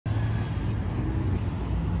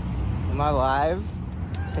Am I live?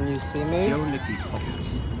 Can you see me? Yo, Niki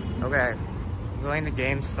pockets. Okay. I'm going to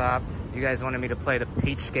GameStop. You guys wanted me to play the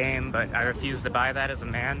Peach game, but I refused to buy that as a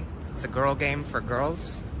man. It's a girl game for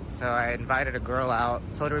girls. So I invited a girl out,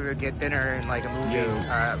 told her we would get dinner and like a movie.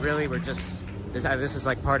 Really, we're just, this is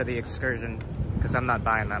like part of the excursion, because I'm not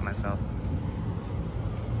buying that myself.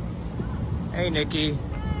 Hey, Nikki.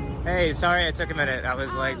 Hey, sorry I took a minute. I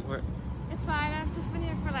was like... It's fine. I've just been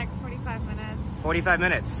here for like 45 minutes. 45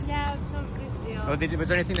 minutes? Yeah, it's no big deal. Oh, was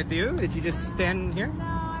there anything to do? Did you just stand here? No,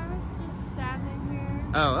 I was just standing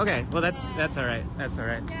here. Oh, okay. Well, that's all right. That's all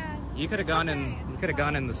right. Yeah. You could have gone in. You could have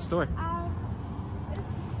gone in the store. It's,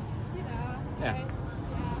 you know. Yeah. Right?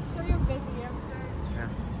 Yeah. Sure, you're busy. Yeah.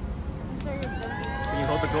 I'm sure you're busy. Can you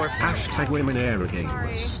hold the door for me? Hashtag women air again.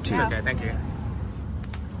 It's okay. Thank you.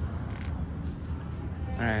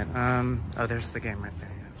 All right. Oh, there's the game right there.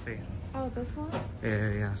 Yeah, see. Oh, this one?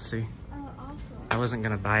 Yeah. See. Oh, awesome. I wasn't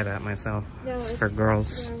gonna buy that myself. No, it's for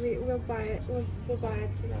girls. Yeah, we'll buy it. We'll buy it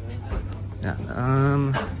together. Yeah.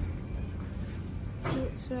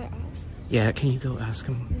 Should I ask? Yeah. Can you go ask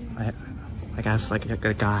him? Like ask like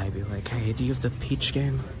a guy. Be like, hey, do you have the Peach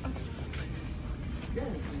game?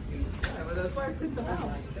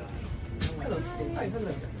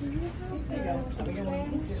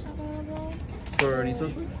 For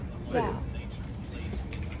Nito? Yeah.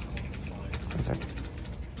 Okay.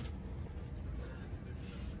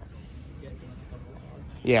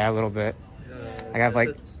 Yeah, a little bit. I got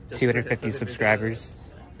like 250 subscribers.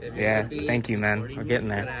 Yeah, thank you, man. We're getting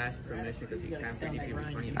there.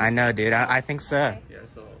 I know, dude. I think so.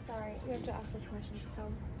 Sorry, we have to ask for permission to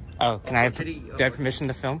film. Oh, do I have permission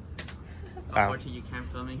to film? Unfortunately, you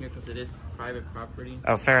can't film in here because it is private property.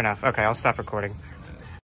 Oh, fair enough. Okay, I'll stop recording.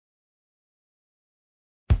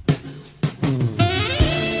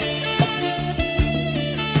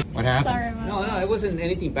 What happened? Sorry, Mom. No, it wasn't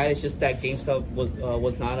anything bad. It's just that GameStop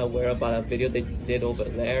was not aware about a video they did over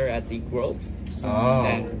there at the Grove. Oh.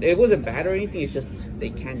 And it wasn't bad or anything. It's just they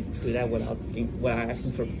can't do that without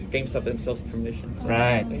asking for GameStop themselves permission. So.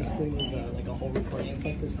 Right. Basically, it was like a whole recording. It's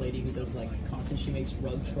like this lady who does like content. She makes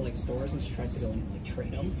rugs for like stores, and she tries to go and like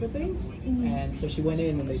trade them for things. And so she went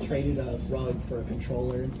in and they traded a rug for a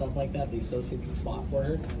controller and stuff like that. The associates bought for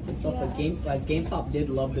her and stuff. But as GameStop did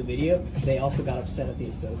love the video, they also got upset at the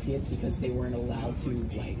associates because they weren't allowed to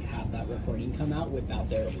like have that recording come out without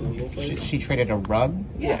their approval. For it. She traded a rug?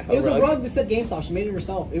 Yeah, it was a rug that said GameStop. She made it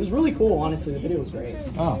herself. It was really cool, honestly. The video was great.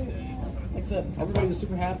 Oh. Like I said, everybody was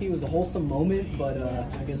super happy. It was a wholesome moment, but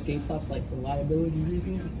I guess GameStop's like for liability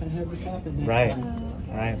reasons, we kind of had this happen. Right.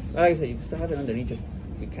 Right. Like I said, you can still have it underneath, just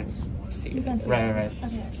you can't see it. Right.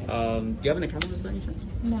 Okay. Do you have an account with any insurance?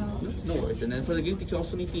 No. No worries. And then for the game, did you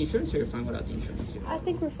also need the insurance, or you're fine without the insurance? I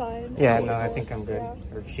think we're fine. Yeah, no, I think I'm good.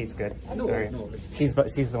 Or she's good. No Sorry. worries, no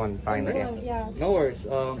worries. She's the one buying the game. Yeah. No worries.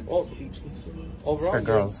 Overall, For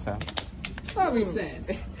girls, so. I mean, Makes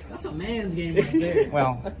sense. That's a man's game right there.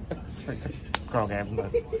 Well, it's a girl game,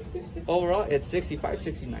 but overall, it's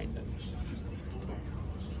 65-69 then.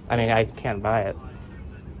 I mean, I can't buy it.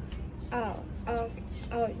 Oh,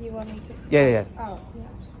 you want me to? Yeah. Oh, yeah,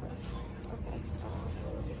 of course. Okay.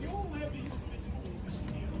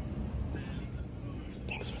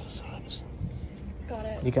 Thanks for the subs. Got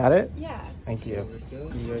it. You got it? Yeah. Thank you.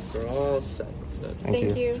 You guys are all set.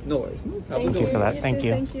 Thank you. No worries. Thank you for that. Thank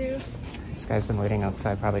you. Thank you. This guy's been waiting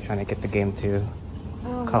outside, probably trying to get the game too.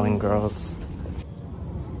 Oh, Calling girls.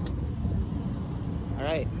 All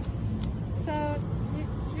right. So,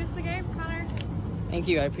 here's the game, Connor. Thank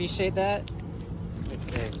you. I appreciate that. Let's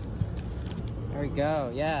see. There we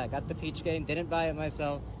go. Yeah, got the Peach game. Didn't buy it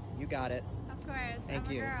myself. You got it. Of course. Thank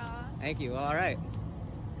I'm you. a girl. Thank you. Well, all right.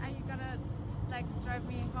 Are you gonna like drive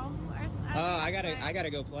me home or something? Oh, I gotta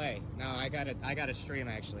go play. No, I gotta stream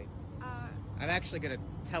actually. I'm actually gonna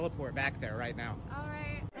teleport back there right now. All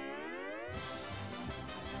right.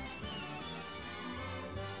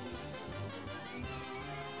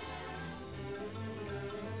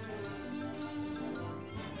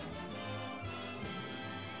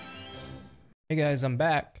 Hey guys, I'm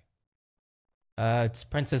back. It's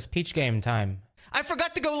Princess Peach game time. I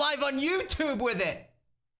forgot to go live on YouTube with it.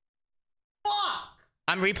 Fuck!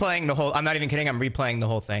 I'm replaying the whole. I'm not even kidding. I'm replaying the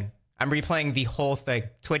whole thing. I'm replaying the whole thing.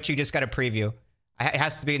 Twitch, you just got a preview. It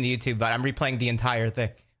has to be in the YouTube, but I'm replaying the entire thing.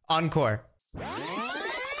 Encore.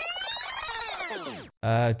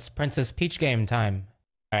 It's Princess Peach game time.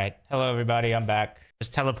 All right, hello everybody, I'm back.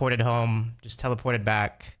 Just teleported home. Just teleported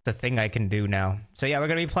back. The thing I can do now. So yeah, we're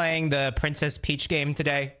gonna be playing the Princess Peach game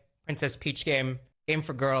today. Princess Peach game. Game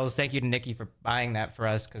for girls. Thank you to Nikki for buying that for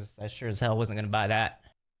us, because I sure as hell wasn't gonna buy that.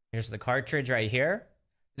 Here's the cartridge right here.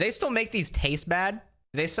 Do they still make these taste bad?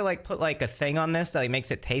 Do they still like put like a thing on this that like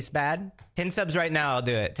makes it taste bad? 10 subs right now, I'll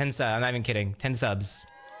do it. 10 subs, I'm not even kidding. 10 subs.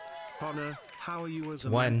 Connor, how are you as a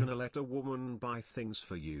One. man gonna let a woman buy things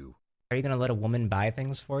for you? Are you gonna let a woman buy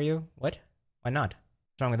things for you? What? Why not?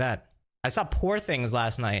 What's wrong with that? I saw Poor Things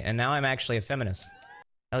last night, and now I'm actually a feminist.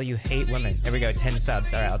 Oh, you hate women. There we go, 10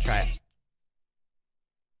 subs. Alright, I'll try it.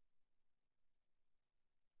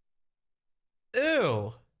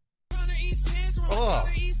 Ew. Oh.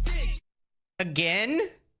 Again?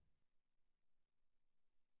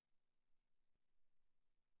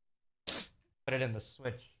 Put it in the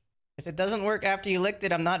Switch. If it doesn't work after you licked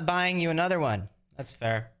it, I'm not buying you another one. That's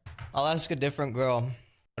fair. I'll ask a different girl.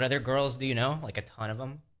 What other girls do you know? Like a ton of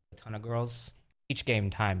them? A ton of girls? Each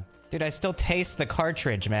game time. Dude, I still taste the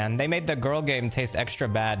cartridge, man. They made the girl game taste extra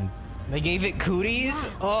bad. They gave it cooties?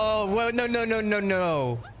 Oh, well,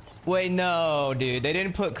 no. Wait, no, dude. They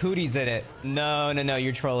didn't put cooties in it. No.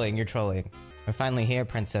 You're trolling. We're finally here,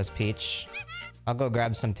 Princess Peach. I'll go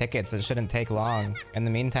grab some tickets. It shouldn't take long. In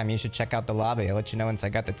the meantime, you should check out the lobby. I'll let you know once I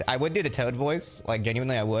got the... I would do the Toad voice. Like,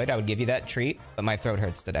 genuinely, I would. I would give you that treat. But my throat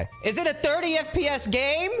hurts today. Is it a 30 FPS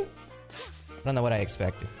game? I don't know what I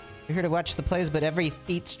expected. You're here to watch the plays, but every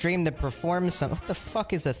theet's dream to perform some... What the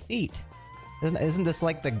fuck is a theet? Isn't this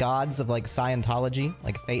like the gods of, like, Scientology?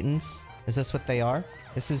 Like, Thetans? Is this what they are?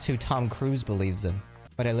 This is who Tom Cruise believes in.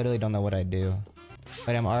 But I literally don't know what I do.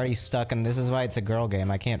 But I'm already stuck, and this is why it's a girl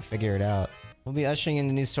game. I can't figure it out. We'll be ushering in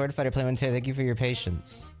the new Sword Fighter play momentarily. Thank you for your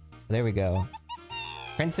patience. There we go.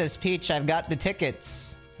 Princess Peach, I've got the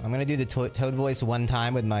tickets. I'm gonna do the Toad voice one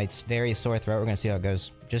time with my very sore throat. We're gonna see how it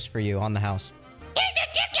goes. Just for you, on the house. Here's a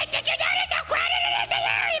ticket! Did you notice how crowded it is in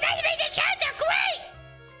here? You better make the shows are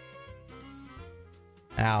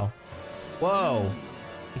great! Ow. Whoa.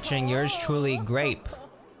 Featuring yours truly, Grape.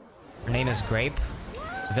 Her name is Grape.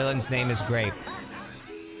 The villain's name is Grape.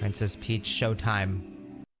 Princess Peach, Showtime.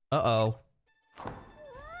 Uh-oh.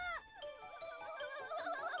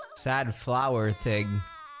 Sad flower thing.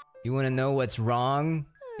 You wanna know what's wrong?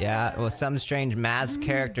 Yeah, well, some strange masked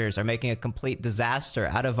characters are making a complete disaster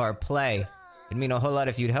out of our play. It'd mean a whole lot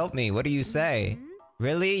if you'd help me. What do you say?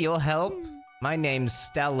 Really? You'll help? My name's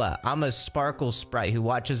Stella. I'm a sparkle sprite who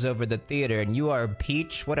watches over the theater, and you are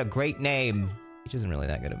Peach? What a great name. Peach isn't really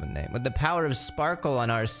that good of a name. With the power of Sparkle on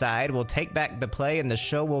our side, we'll take back the play and the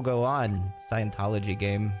show will go on. Scientology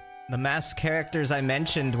game. The masked characters I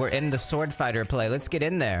mentioned were in the Sword Fighter play. Let's get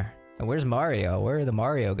in there. And where's Mario? Where are the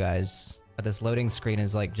Mario guys? But this loading screen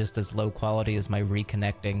is like just as low quality as my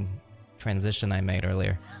reconnecting transition I made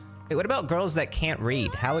earlier. Wait, what about girls that can't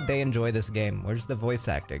read? How would they enjoy this game? Where's the voice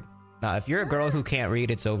acting? Nah, if you're a girl who can't read,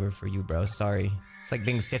 it's over for you, bro. Sorry. It's like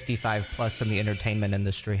being 55 plus in the entertainment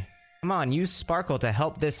industry. Come on, use Sparkle to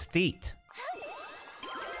help this theet.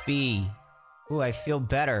 B. Ooh, I feel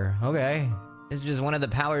better. Okay. This is just one of the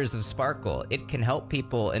powers of Sparkle. It can help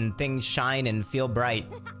people and things shine and feel bright.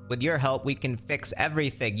 With your help, we can fix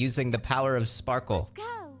everything using the power of Sparkle.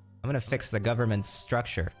 I'm gonna fix the government's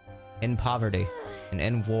structure. In poverty. And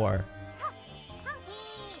in war.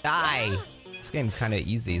 Die! This game's kinda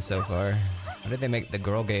easy so far. Why did they make the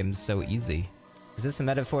girl games so easy? Is this a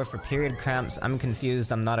metaphor for period cramps? I'm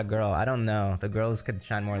confused, I'm not a girl. I don't know. The girls could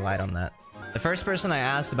shine more light on that. The first person I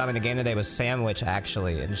asked about in the game today was Sandwich,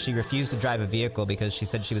 actually, and she refused to drive a vehicle because she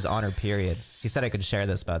said she was on her period. She said I could share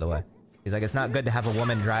this, by the way. She's like, it's not good to have a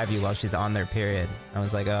woman drive you while she's on their period. I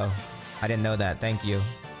was like, oh, I didn't know that, thank you.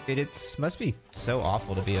 Dude, it must be so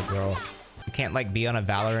awful to be a girl. You can't, like, be on a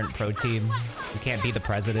Valorant pro team. You can't be the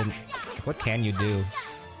president. What can you do?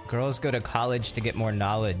 Girls go to college to get more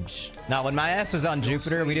knowledge. Now, when my ass was on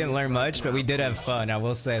Jupiter, we didn't learn much, but we did have fun, I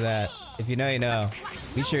will say that. If you know, you know.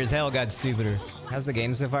 We sure as hell got stupider. How's the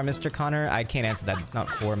game so far, Mr. Connor? I can't answer that, it's not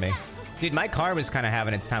for me. Dude, my car was kind of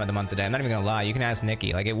having its time of the month today. I'm not even gonna lie, you can ask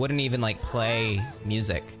Niki. Like, it wouldn't even, like, play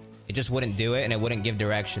music. It just wouldn't do it, and it wouldn't give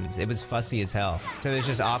directions. It was fussy as hell. So it was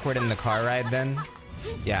just awkward in the car ride then.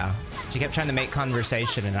 Yeah. She kept trying to make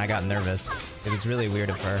conversation and I got nervous. It was really weird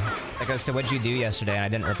of her. Like, oh, so what'd you do yesterday? And I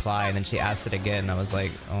didn't reply, and then she asked it again, and I was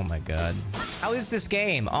like, oh my god. How is this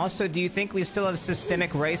game? Also, do you think we still have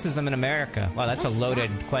systemic racism in America? Wow, that's a loaded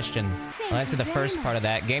question. I'll answer the first part of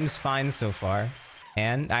that. Game's fine so far.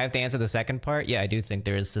 And I have to answer the second part? Yeah, I do think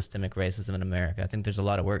there is systemic racism in America. I think there's a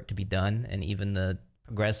lot of work to be done, and even the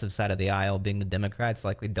progressive side of the aisle, being the Democrats,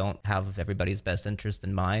 likely don't have everybody's best interest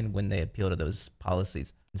in mind when they appeal to those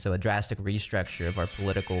policies. And so a drastic restructure of our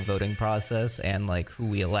political voting process and like who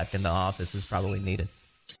we elect into office is probably needed.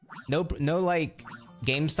 No like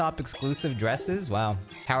GameStop exclusive dresses? Wow.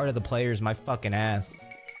 Power to the players, my fucking ass.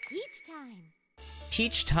 Peach time.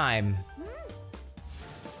 Peach time.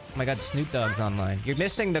 Oh my god, Snoop Dogg's online. You're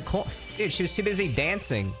missing the coin. Dude, she was too busy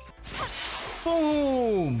dancing.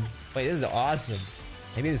 Boom! Wait, this is awesome.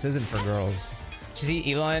 Maybe this isn't for girls. Did you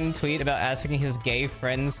see Elon tweet about asking his gay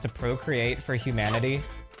friends to procreate for humanity?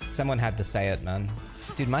 Someone had to say it, man.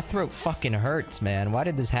 Dude, my throat fucking hurts, man. Why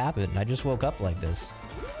did this happen? I just woke up like this.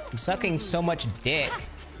 I'm sucking so much dick.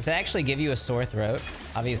 Does that actually give you a sore throat?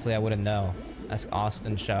 Obviously, I wouldn't know. Ask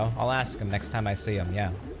Austin Show. I'll ask him next time I see him,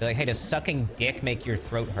 yeah. Be like, hey, does sucking dick make your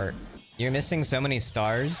throat hurt? You're missing so many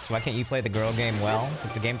stars. Why can't you play the girl game well?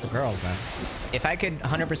 It's a game for girls, man. If I could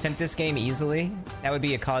 100% this game easily, that would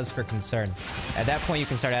be a cause for concern. At that point, you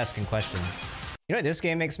can start asking questions. You know what this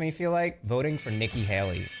game makes me feel like? Voting for Nikki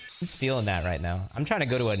Haley. I'm just feeling that right now. I'm trying to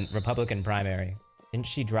go to a Republican primary. Didn't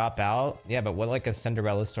she drop out? Yeah, but what like a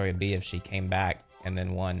Cinderella story would be if she came back and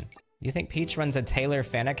then won? Do you think Peach runs a Taylor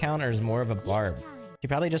fan account or is more of a Barb? She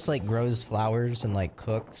probably just like grows flowers and like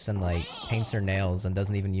cooks and like paints her nails and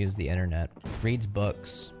doesn't even use the internet. Reads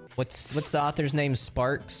books. What's the author's name?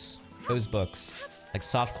 Sparks? Those books. Like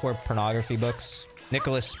softcore pornography books.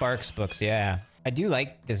 Nicholas Sparks books, yeah. I do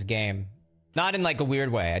like this game. Not in like a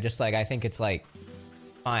weird way. I think it's like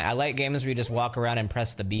fine. I like games where you just walk around and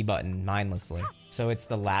press the B button mindlessly. So it's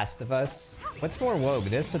The Last of Us. What's more woke,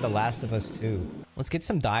 this or The Last of Us 2? Let's get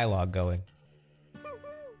some dialogue going.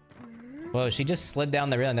 Whoa, she just slid down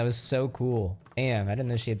the railing. That was so cool. Damn, I didn't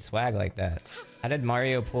know she had swag like that. How did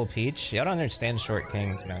Mario pull Peach? Y'all don't understand Short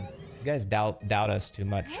Kings, man. You guys doubt us too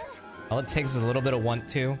much. All it takes is a little bit of want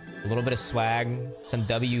to, a little bit of swag, some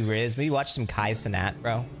W Riz. Maybe watch some Kai Cenat,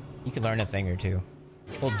 bro. You could learn a thing or two.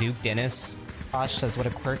 Old Duke Dennis. Tosh says, what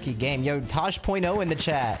a quirky game. Yo, Tosh.0 in the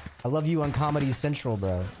chat. I love you on Comedy Central,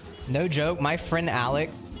 bro. No joke, my friend Alec,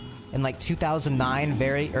 in like 2009,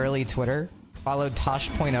 very early Twitter, followed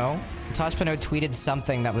Tosh.0. Tosh.0 tweeted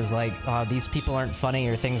something that was like, oh, these people aren't funny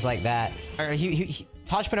or things like that. Or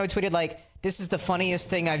Tosh.0 tweeted like, this is the funniest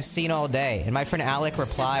thing I've seen all day. And my friend Alec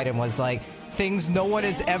replied and was like, things no one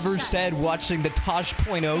has ever said watching the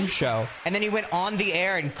Tosh.0 show. And then he went on the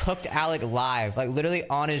air and cooked Alec live, like literally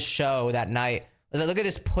on his show that night. I was like, look at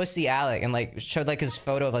this pussy Alec, and like showed like his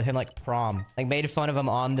photo of him like prom. Like made fun of him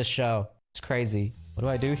on the show. It's crazy. What do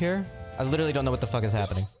I do here? I literally don't know what the fuck is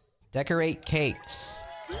happening. Decorate cakes.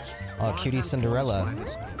 Oh, cutie Cinderella.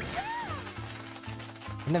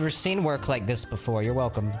 I've never seen work like this before. You're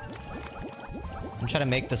welcome. I'm trying to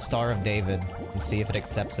make the Star of David and see if it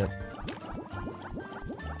accepts it.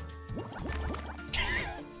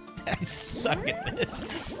 I suck at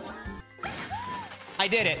this. I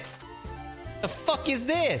did it. The fuck is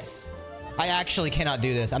this? I actually cannot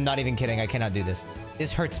do this. I'm not even kidding. I cannot do this.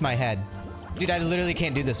 This hurts my head. Dude, I literally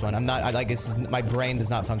can't do this one. My brain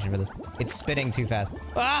does not function for this. It's spinning too fast.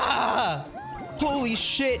 Ah! Holy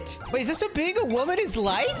shit. Wait, is this what being a woman is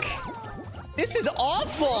like? This is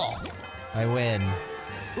awful. I win.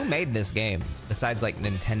 Who made this game? Besides like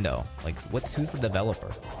Nintendo. Like who's the developer?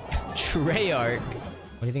 Treyarch.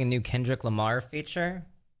 What do you think, a new Kendrick Lamar feature?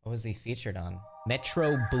 What was he featured on?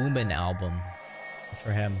 Metro Boomin album. Good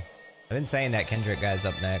for him. I've been saying that Kendrick guy's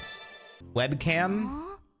up next. Webcam?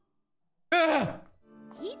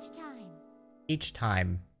 Each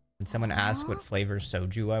time. When someone asks what flavor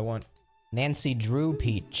soju I want. Nancy Drew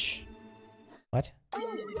Peach. What?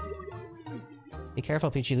 Be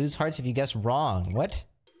careful, Peach. You lose hearts if you guess wrong. What?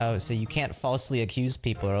 Oh, so you can't falsely accuse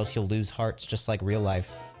people or else you'll lose hearts just like real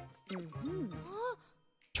life.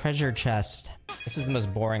 Treasure chest. This is the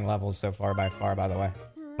most boring level so far by far, by the way.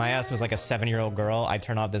 My ass was like a 7-year-old girl. I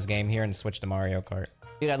turn off this game here and switch to Mario Kart.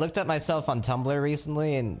 Dude, I looked up myself on Tumblr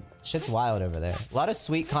recently and shit's wild over there. A lot of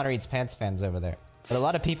sweet ConnorEatsPants fans over there. But a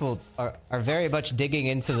lot of people are very much digging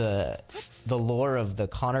into the lore of the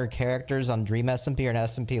Connor characters on Dream SMP or an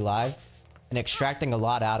SMP Live and extracting a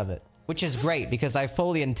lot out of it. Which is great because I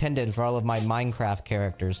fully intended for all of my Minecraft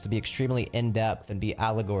characters to be extremely in-depth and be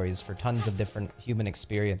allegories for tons of different human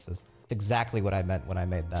experiences. It's exactly what I meant when I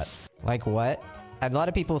made that. Like what? A lot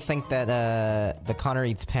of people think that the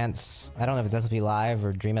ConnorEatsPants, I don't know if it's SP Live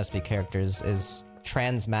or Dream SP characters, is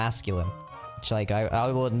trans-masculine. Which, like,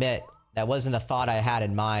 I will admit, that wasn't a thought I had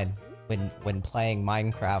in mind when playing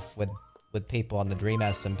Minecraft with people on the Dream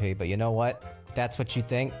SMP. But you know what? If that's what you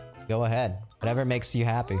think, go ahead. Whatever makes you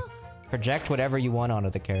happy. Project whatever you want onto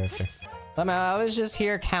the character. I was just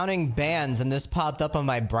here counting bands and this popped up on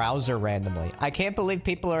my browser randomly. I can't believe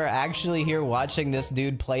people are actually here watching this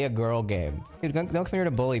dude play a girl game. Dude, don't come here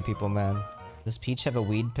to bully people, man. Does Peach have a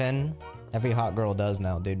weed pen? Every hot girl does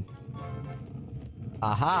now, dude.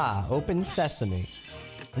 Aha! Open sesame.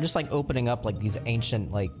 I'm just like opening up like these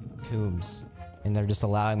ancient like tombs. And they're just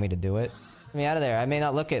allowing me to do it. Get me out of there. I may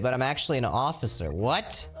not look it, but I'm actually an officer.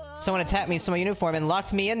 What? Someone attacked me, stole my uniform, and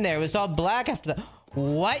locked me in there. It was all black after that.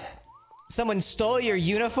 What? Someone stole your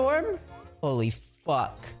uniform? Holy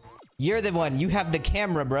fuck. You're the one. You have the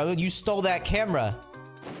camera, bro. You stole that camera.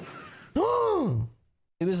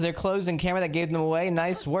 It was their clothes and camera that gave them away.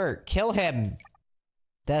 Nice work. Kill him.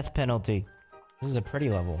 Death penalty. This is a pretty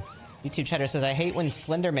level. YouTube chatter says, I hate when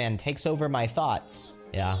Slenderman takes over my thoughts.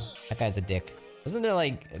 Yeah, that guy's a dick. Wasn't there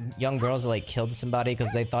like young girls that like killed somebody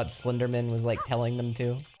because they thought Slenderman was like telling them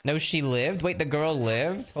to? No, she lived? Wait, the girl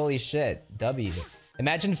lived? Holy shit. W.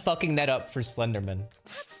 Imagine fucking that up for Slenderman.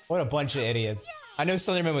 What a bunch of idiots. I know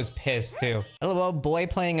Slenderman was pissed too. LOL, boy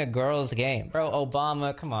playing a girl's game. Bro,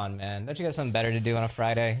 Obama, come on, man. Don't you got something better to do on a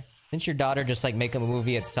Friday? Didn't your daughter just like make a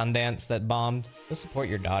movie at Sundance that bombed? Go support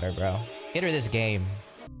your daughter, bro. Get her this game.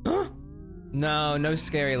 No, no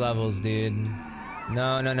scary levels, dude.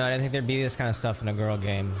 No, I didn't think there'd be this kind of stuff in a girl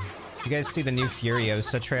game. You guys see the new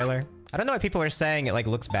Furiosa trailer? I don't know why people are saying it like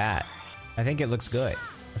looks bad. I think it looks good.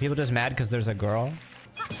 Are people just mad because there's a girl?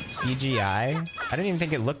 CGI? I didn't even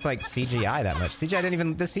think it looked like CGI that much. The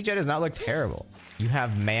CGI does not look terrible. You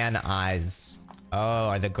have man eyes. Oh,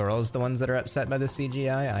 are the girls the ones that are upset by the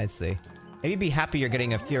CGI? I see. Maybe be happy you're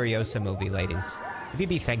getting a Furiosa movie, ladies. Maybe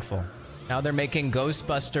be thankful. Now they're making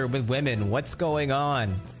Ghostbuster with women. What's going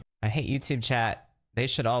on? I hate YouTube chat. They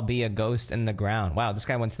should all be a ghost in the ground. Wow, this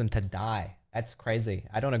guy wants them to die. That's crazy.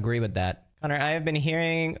 I don't agree with that. Connor, I have been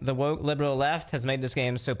hearing the woke liberal left has made this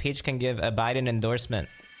game so Peach can give a Biden endorsement.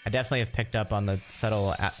 I definitely have picked up on the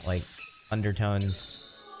subtle, like,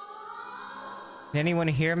 undertones. Can anyone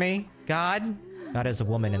hear me? God? God is a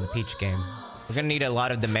woman in the Peach game. We're gonna need a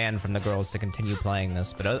lot of demand from the girls to continue playing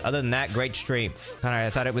this, but other than that, great stream. Connor, I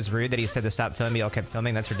thought it was rude that he said to stop filming, but y'all kept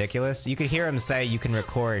filming. That's ridiculous. You could hear him say you can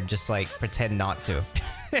record, just like pretend not to.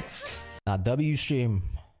 W stream.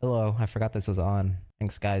 Hello, I forgot this was on.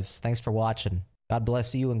 Thanks, guys. Thanks for watching. God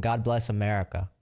bless you and God bless America.